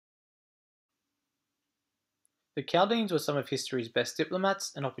The Chaldeans were some of history's best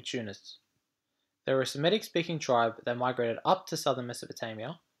diplomats and opportunists. They were a Semitic-speaking tribe that migrated up to southern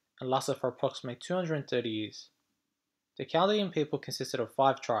Mesopotamia and lasted for approximately 230 years. The Chaldean people consisted of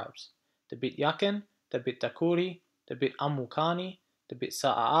 5 tribes: the Bit Yakin, the Bit Dakuri, the Bit Amukani, the Bit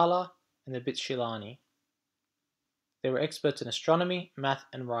Sa'ala, and the Bit Shilani. They were experts in astronomy, math,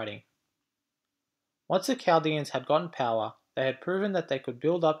 and writing. Once the Chaldeans had gotten power, they had proven that they could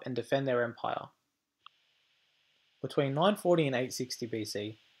build up and defend their empire. Between 940 and 860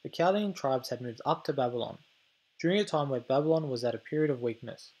 BC, the Chaldean tribes had moved up to Babylon, during a time where Babylon was at a period of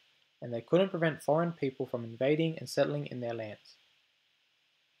weakness, and they couldn't prevent foreign people from invading and settling in their lands.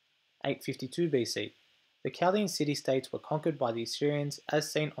 852 BC, the Chaldean city-states were conquered by the Assyrians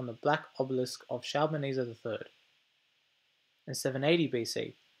as seen on the black obelisk of Shalmaneser III. In 780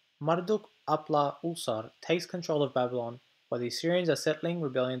 BC, Marduk Apla Ulsar takes control of Babylon while the Assyrians are settling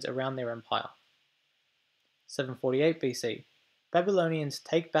rebellions around their empire. 748 BC, Babylonians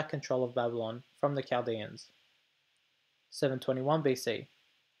take back control of Babylon from the Chaldeans. 721 BC,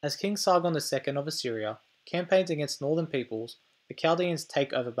 as King Sargon II of Assyria campaigns against northern peoples, the Chaldeans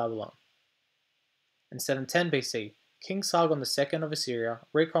take over Babylon. In 710 BC, King Sargon II of Assyria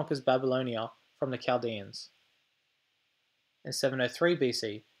reconquers Babylonia from the Chaldeans. In 703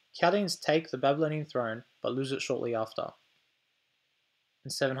 BC, Chaldeans take the Babylonian throne but lose it shortly after. In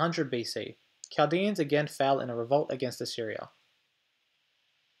 700 BC, Chaldeans again fail in a revolt against Assyria.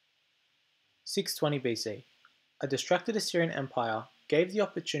 620 BC, a distracted Assyrian empire gave the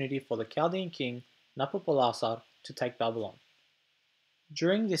opportunity for the Chaldean king Nabopolassar to take Babylon.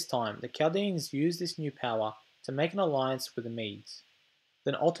 During this time, the Chaldeans used this new power to make an alliance with the Medes,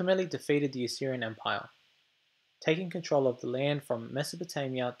 then ultimately defeated the Assyrian Empire, taking control of the land from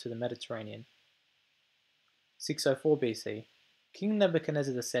Mesopotamia to the Mediterranean. 604 BC, King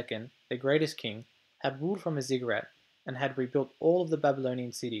Nebuchadnezzar II, the greatest king, had ruled from a ziggurat and had rebuilt all of the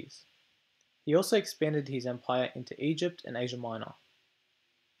Babylonian cities. He also expanded his empire into Egypt and Asia Minor.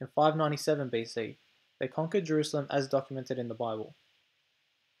 In 597 BC, they conquered Jerusalem as documented in the Bible.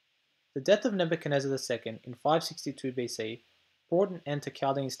 The death of Nebuchadnezzar II in 562 BC brought an end to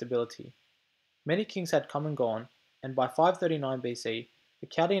Chaldean stability. Many kings had come and gone, and by 539 BC, the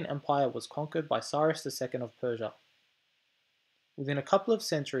Chaldean Empire was conquered by Cyrus II of Persia. Within a couple of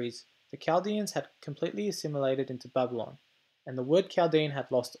centuries, the Chaldeans had completely assimilated into Babylon, and the word Chaldean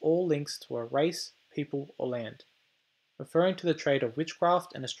had lost all links to a race, people, or land, referring to the trade of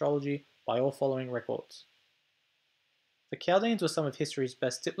witchcraft and astrology by all following records. The Chaldeans were some of history's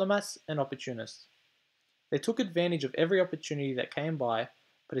best diplomats and opportunists. They took advantage of every opportunity that came by,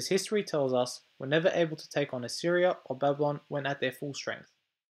 but as history tells us, were never able to take on Assyria or Babylon when at their full strength.